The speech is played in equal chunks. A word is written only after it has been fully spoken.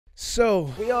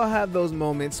So we all have those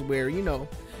moments where, you know,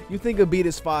 you think a beat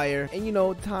is fire and, you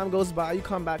know, time goes by, you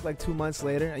come back like 2 months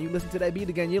later and you listen to that beat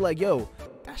again, you're like, yo,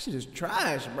 that shit is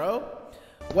trash, bro.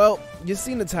 Well, you've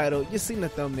seen the title, you've seen the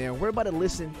thumbnail. We're about to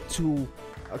listen to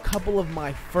a couple of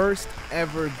my first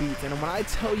ever beats, and when I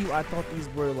tell you I thought these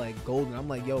were like golden, I'm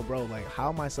like, yo, bro, like, how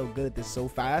am I so good at this so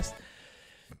fast?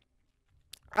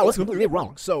 I was completely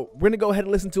wrong. So we're gonna go ahead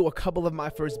and listen to a couple of my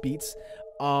first beats.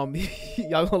 Y'all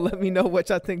gonna let me know what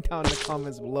y'all think down in the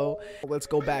comments below. Let's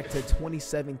go back to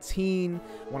 2017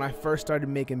 when I first started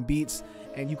making beats,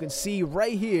 and you can see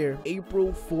right here,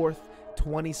 April 4th,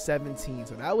 2017.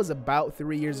 So that was about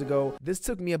 3 years ago. This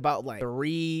took me about like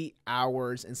 3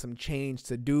 hours and some change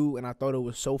to do, and I thought it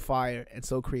was so fire and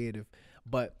so creative.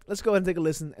 But let's go ahead and take a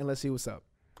listen and let's see what's up.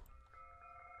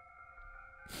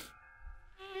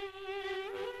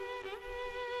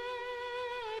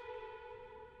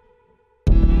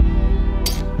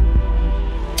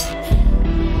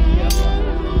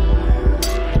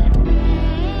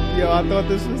 Yo, I thought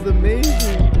this was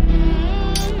amazing.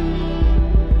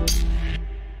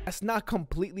 That's not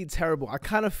completely terrible. I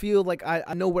kind of feel like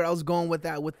I know where I was going with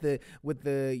that, with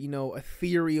the you know,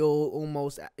 ethereal,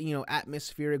 almost, you know,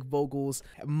 atmospheric vocals.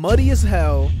 Muddy as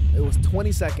hell. It was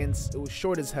 20 seconds. It was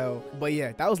short as hell. But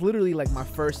yeah, that was literally like my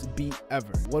first beat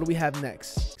ever. What do we have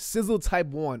next? Sizzle Type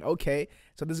 1. Okay,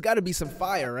 so there's got to be some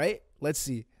fire, right? Let's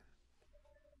see.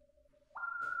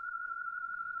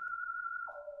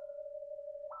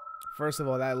 First of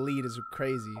all, that lead is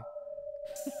crazy.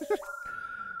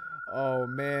 Oh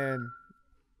man,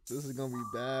 this is gonna be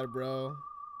bad, bro.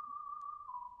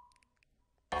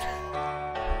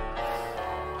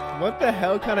 What the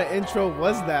hell kind of intro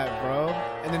was that, bro?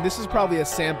 And then this is probably a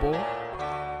sample.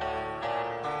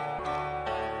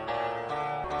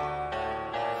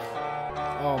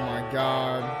 Oh my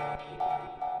god.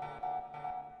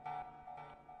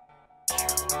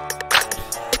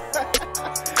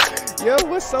 Yo,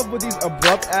 what's up with these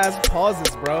abrupt ass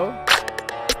pauses, bro?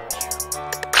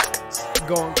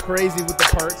 Going crazy with the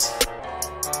parts.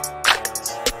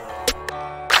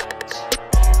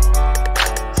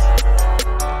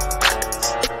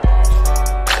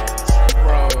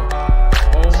 Bro.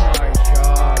 Oh my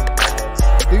god,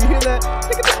 bro. Do you hear that?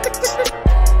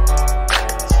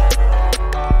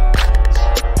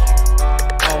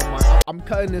 Oh my, I'm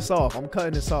cutting this off. I'm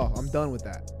cutting this off. I'm done with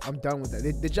that. I'm done with that.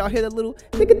 Did y'all hear that little?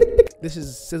 This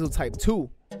is Sizzle Type 2.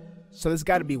 So this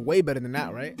got to be way better than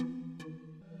that, right?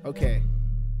 Okay.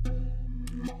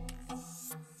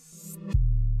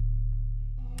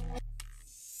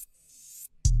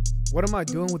 What am I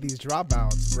doing with these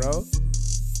dropouts, bro?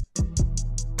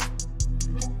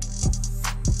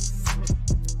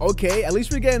 Okay, at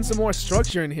least we're getting some more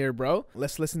structure in here, bro.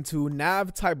 Let's listen to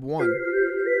Nav Type 1.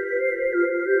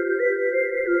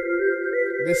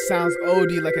 This sounds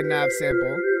OD like a Nav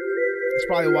sample. That's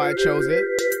probably why I chose it.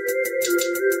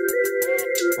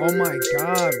 Oh my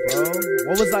god, bro.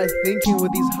 What was I thinking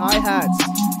with these hi-hats?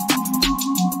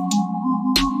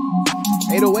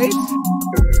 808s?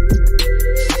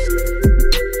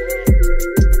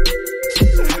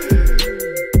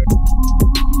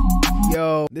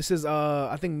 Yo, this is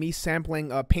I think me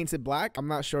sampling Painted Black. I'm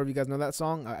not sure if you guys know that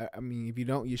song. I mean, if you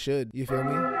don't, you should. You feel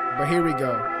me? But here we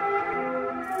go.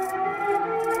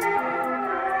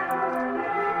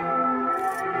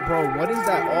 Bro, what is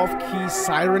that off-key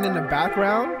siren in the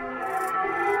background?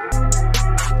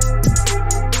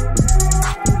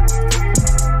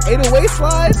 '808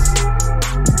 slides?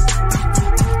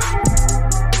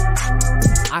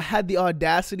 I had the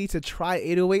audacity to try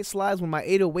 808 slides when my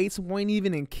 808s weren't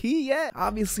even in key yet.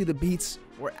 Obviously, the beats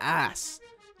were ass.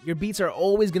 Your beats are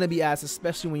always going to be ass,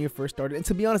 especially when you first started. And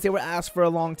to be honest, they were ass for a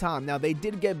long time. Now, they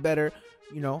did get better,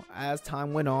 you know, as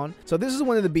time went on. So this is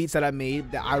one of the beats that I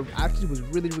made that I actually was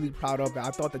really, really proud of. I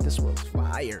thought that this was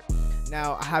fire.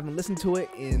 Now, I haven't listened to it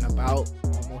in about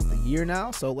almost a year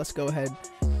now. So let's go ahead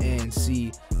and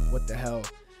see what the hell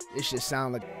this should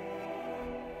sound like.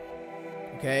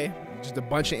 Okay, just a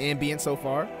bunch of ambient so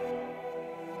far.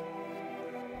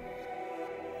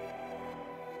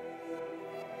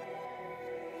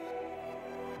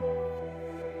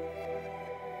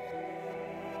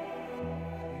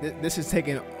 This is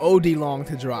taking OD long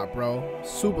to drop, bro.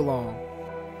 Super long.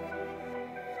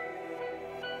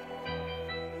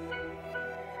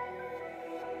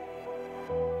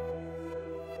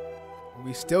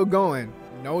 We still going.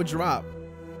 No drop.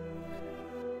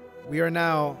 We are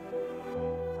now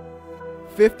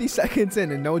 50 seconds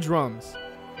in and no drums.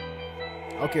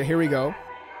 Okay, here we go.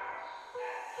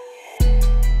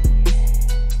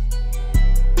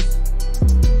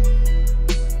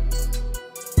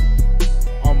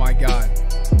 Oh my god.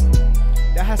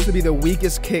 That has has to be the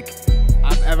weakest kick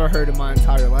I've ever heard in my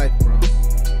entire life, bro.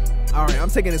 All right,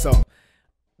 I'm taking this off.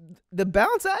 The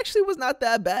bounce actually was not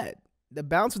that bad. The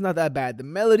bounce was not that bad. The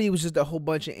melody was just a whole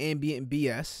bunch of ambient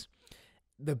BS.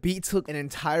 The beat took an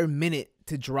entire minute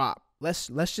to drop. Let's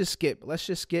just skip. Let's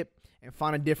just skip and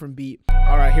find a different beat.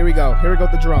 All right, here we go. Here we go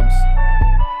with the drums.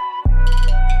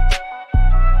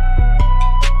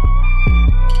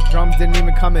 Drums didn't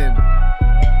even come in.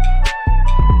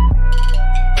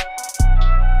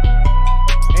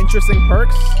 Interesting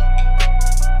perks.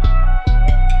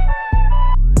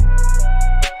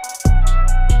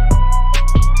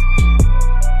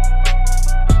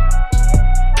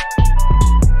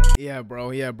 Yeah,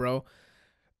 bro. Yeah, bro.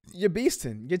 You're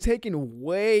beasting. You're taking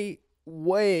way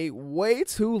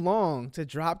too long to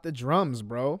drop the drums,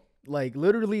 bro. Like,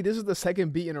 literally, this is the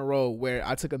second beat in a row where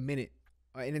I took a minute,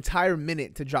 an entire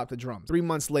minute to drop the drums. 3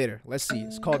 months later, let's see.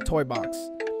 It's called Toy Box.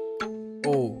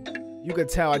 Oh, you could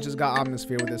tell I just got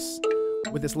Omnisphere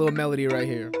with this little melody right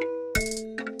here.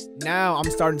 Now I'm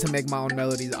starting to make my own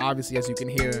melodies, obviously, as you can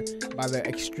hear by the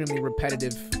extremely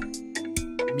repetitive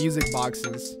music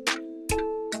boxes.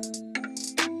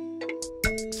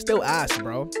 Still ass,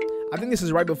 bro. I think this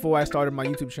is right before I started my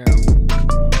YouTube channel.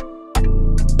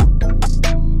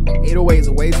 808 is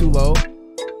way too low.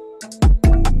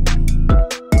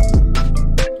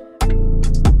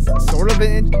 Sort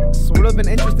of an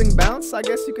interesting bounce, I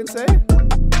guess you can say.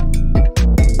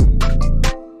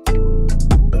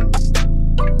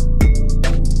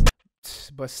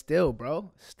 But still,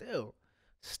 bro, still.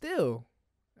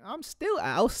 I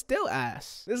was still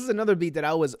ass. This is another beat that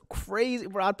I was crazy,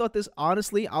 bro. I thought this,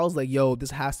 honestly, I was like, yo, this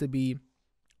has to be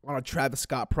on a Travis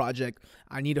Scott project.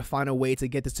 I need to find a way to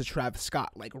get this to Travis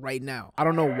Scott, like right now. I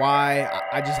don't know why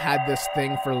I just had this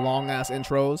thing for long ass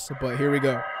intros, but here we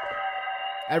go.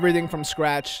 Everything from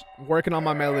scratch, working on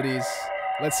my melodies.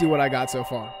 Let's see what I got so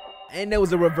far. And there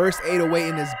was a reverse 808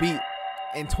 in this beat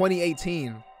in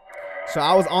 2018. So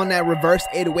I was on that reverse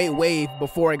 808 wave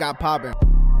before it got popping.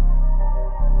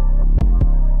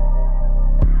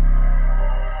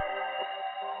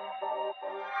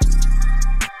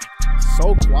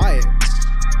 So quiet.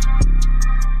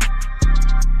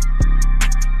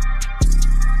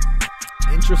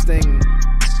 Interesting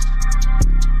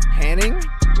panning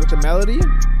with the melody.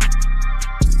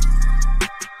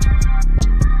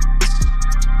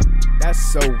 That's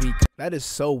so weak. That is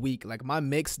so weak. Like, my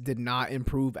mix did not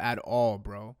improve at all,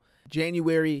 bro.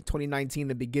 January 2019,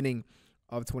 the beginning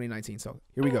of 2019. So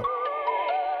here we go.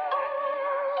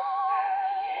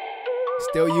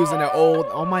 Still using the old,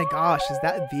 oh my gosh, is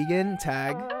that vegan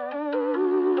tag?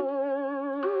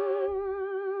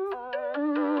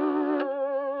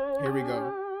 Here we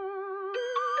go.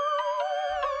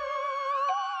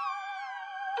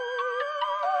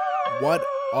 What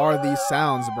are these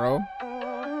sounds, bro?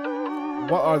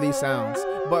 What are these sounds?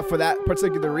 But for that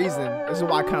particular reason, this is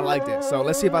why I kind of liked it. So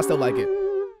let's see if I still like it.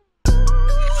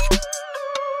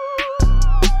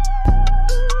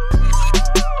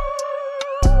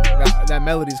 That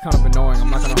melody is kind of annoying. I'm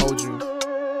not gonna hold you.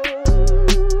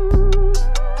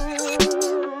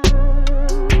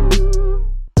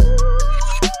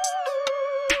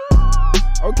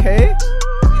 Okay.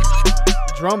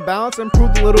 Drum bounce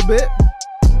improved a little bit.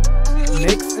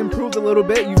 Mix improved a little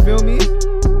bit. You feel me?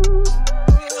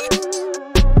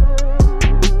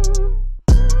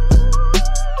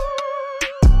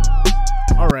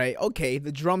 Alright, okay,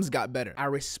 the drums got better. I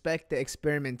respect the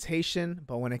experimentation,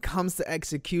 but when it comes to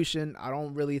execution, I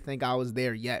don't really think I was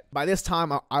there yet. By this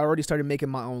time, I already started making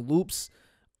my own loops,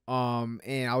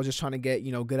 and I was just trying to get,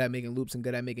 you know, good at making loops and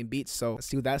good at making beats. So let's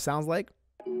see what that sounds like.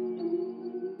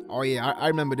 Oh yeah, I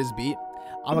remember this beat.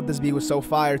 I thought this beat was so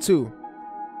fire too.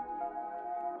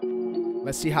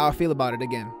 Let's see how I feel about it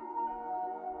again.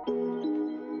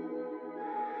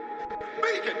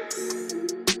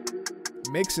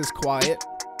 Mix is quiet.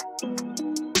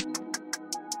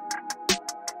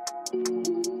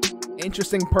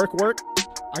 Interesting perk work,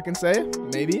 I can say,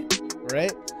 maybe,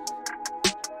 right?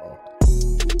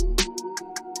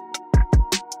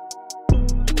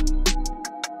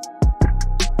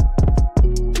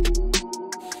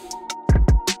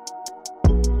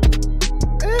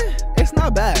 It's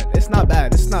not bad. It's not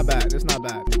bad. It's not bad. It's not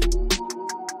bad.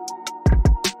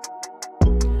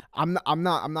 I'm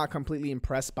not completely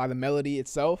impressed by the melody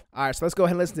itself. All right, so let's go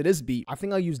ahead and listen to this beat. I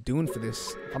think I'll use Dune for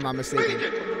this, if I'm not mistaken.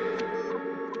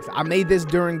 I made this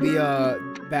during the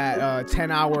that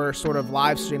 10-hour sort of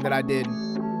live stream that I did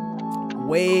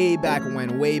way back when,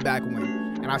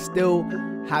 and I still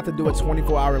have to do a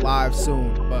 24-hour live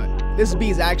soon. But this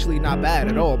beat is actually not bad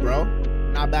at all, bro.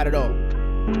 Not bad at all.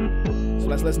 So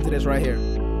let's listen to this right here.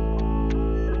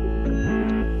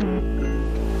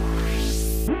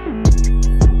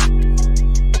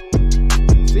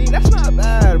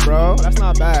 bro. That's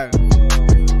not bad.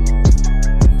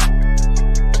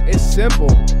 It's simple.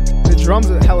 The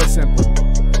drums are hella simple.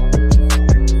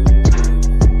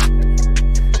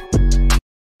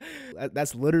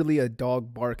 That's literally a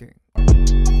dog barking.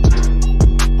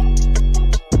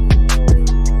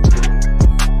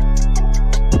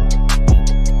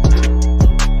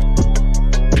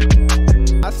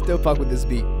 I still fuck with this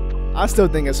beat. I still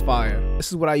think it's fire. This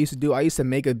is what I used to do. I used to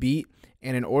make a beat,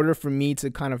 and in order for me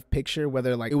to kind of picture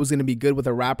whether like it was gonna be good with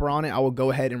a rapper on it, I would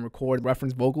go ahead and record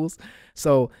reference vocals.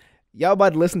 So y'all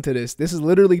about to listen to this. This is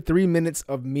literally 3 minutes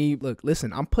of me. Look,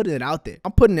 listen, I'm putting it out there.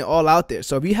 I'm putting it all out there.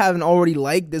 So if you haven't already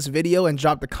liked this video and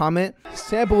dropped a comment,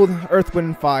 sampled Earth, Wind,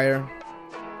 and Fire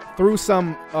through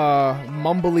some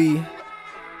mumbly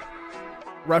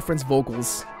reference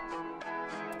vocals.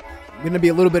 I'm gonna be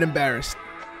a little bit embarrassed,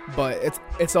 but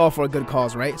it's all for a good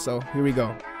cause, right? So here we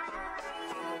go.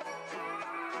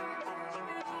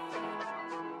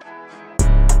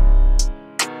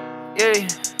 Yeah.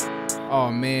 Oh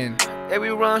man. Yeah, we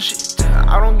run shit.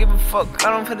 I don't give a fuck. I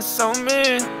don't feel the song,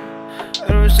 man. I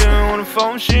don't say I wanna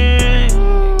function.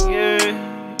 Yeah.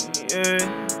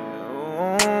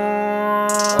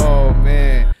 Oh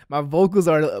man. My vocals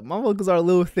are a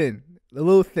little thin.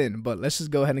 But let's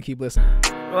just go ahead and keep listening.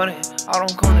 Run it. I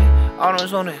don't call it. I don't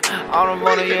zone it. I don't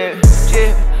run it, yeah.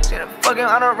 Say the fucking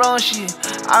I don't run shit.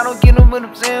 I don't get them what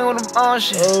I'm saying when I'm on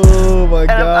shit. Oh my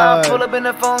god. I pull up in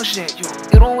the function.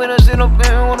 You don't win us in no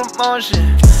pain when I'm on shit.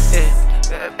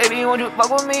 Yeah. Baby, won't you fuck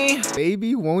with me?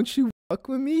 Baby, won't you fuck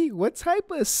with me? What type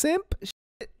of simp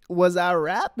shit was I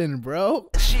rapping, bro?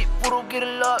 Shit, don't get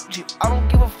a lot. I don't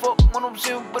give a fuck when I'm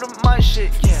saying, but I'm my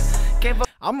shit. Yeah.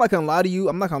 I'm not gonna lie to you.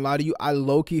 I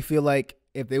low-key feel like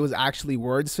if there was actually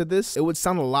words to this, it would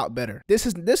sound a lot better. This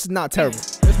is not terrible.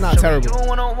 It's not terrible. You don't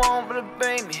wanna want for the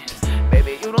baby.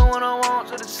 Baby, you don't wanna want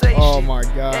to the say oh shit. my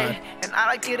god. Hey, and I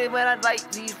like it when I like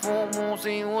these full moon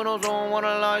scene when I don't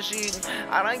wanna lie shit.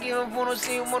 I don't give a fuck to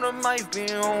see what I might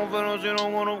be on, but I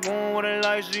don't wanna go with a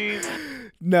lie shit.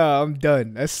 Nah, I'm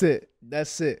done. That's it.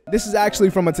 This is actually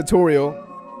from a tutorial,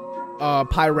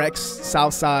 Pyrex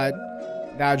Southside,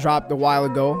 that I dropped a while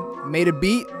ago. Made a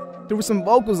beat, threw some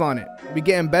vocals on it. We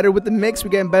getting better with the mix. We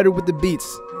getting better with the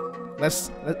beats.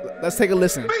 Let's take a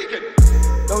listen.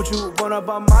 Don't you run up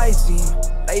on my team?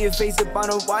 Lay your face up on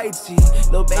a white tee.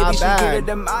 Little baby, she get it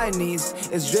to my knees.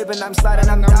 It's dripping, I'm sliding,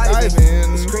 I'm diving.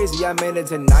 It's crazy, I made it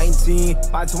to 19.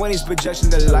 My 20s projection,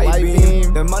 the light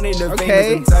beam. The money, the fame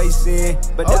is enticing.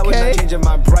 But that was not changing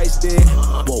my price, did.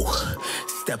 Whoa,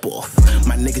 step off.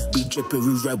 My niggas be dripping,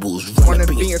 we rebels. Run up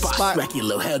in your spot, rack your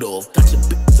little head off. Got your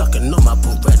bitch sucking on my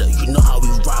Beretta. You know how we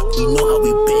rock, we know how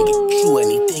we beg it. True,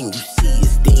 anything you see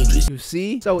is dangerous. You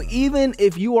see? So even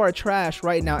if you are trash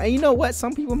right now, and you know what?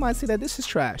 Some people might say that this is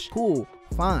trash. Cool,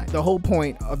 fine. The whole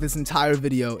point of this entire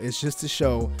video is just to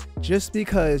show, just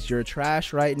because you're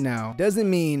trash right now doesn't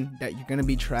mean that you're gonna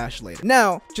be trash later.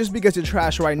 Now, just because you're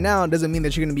trash right now doesn't mean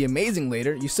that you're gonna be amazing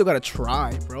later. You still gotta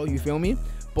try, bro. You feel me?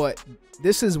 But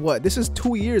this is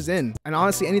 2 years in, and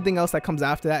honestly, anything else that comes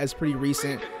after that is pretty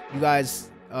recent. You guys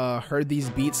heard these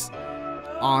beats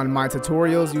on my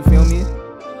tutorials. You feel me?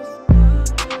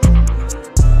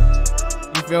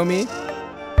 You feel me?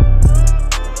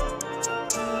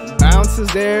 Bounce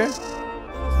is there.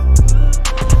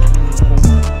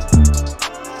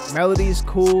 Melody's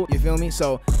cool. You feel me?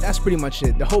 So that's pretty much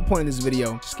it. The whole point of this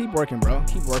video, just keep working, bro.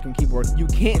 Keep working. You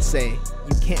can't say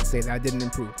that I didn't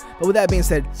improve. But with that being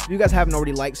said, if you guys haven't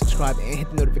already liked, subscribed, and hit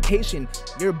the notification,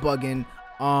 you're bugging.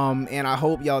 And I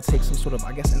hope y'all take some sort of,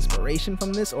 I guess, inspiration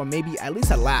from this, or maybe at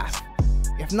least a laugh.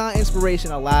 If not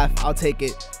inspiration, a laugh, I'll take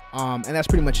it. And that's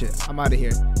pretty much it. I'm out of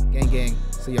here. Gang, gang.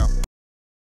 See y'all.